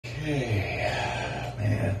Okay,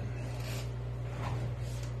 man.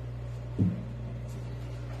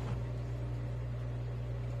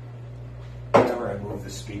 Whenever I move the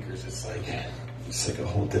speakers, it's like a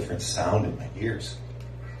whole different sound in my ears.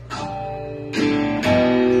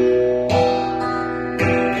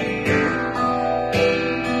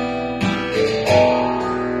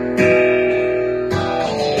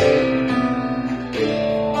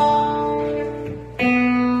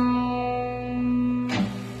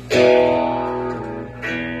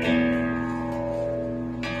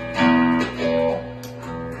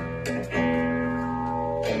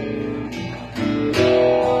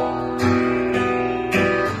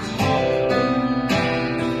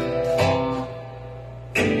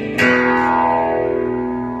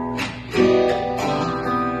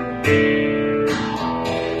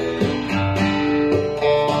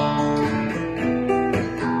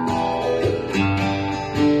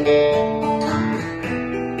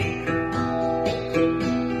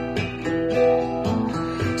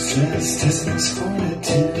 Stress distance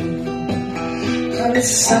fortitude on a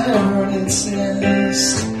side hornet's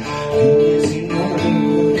nest. As you know it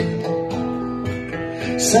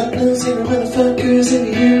would. Stop losing the motherfuckers in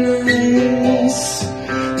your eyes.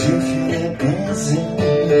 Do you feel that buzzing?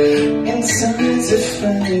 Inside's a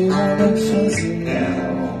funny warm and fuzzy now.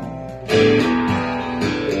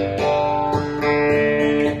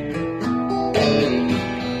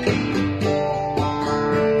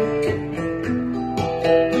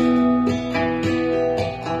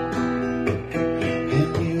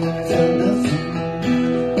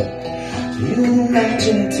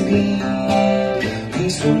 Imagine it to be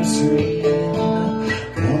peaceful, serene,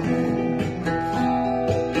 no.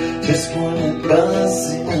 Just wanted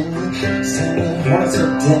buzzing, sound the hornets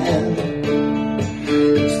are dead.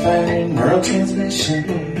 Firing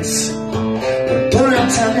neurotransmissions, we're blowing out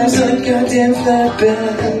tires on a goddamn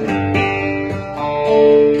flatbed.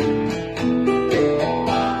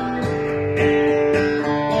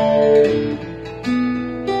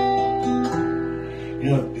 You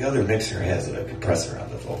know, the other mixer has a compressor on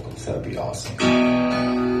the vocals. That would be awesome.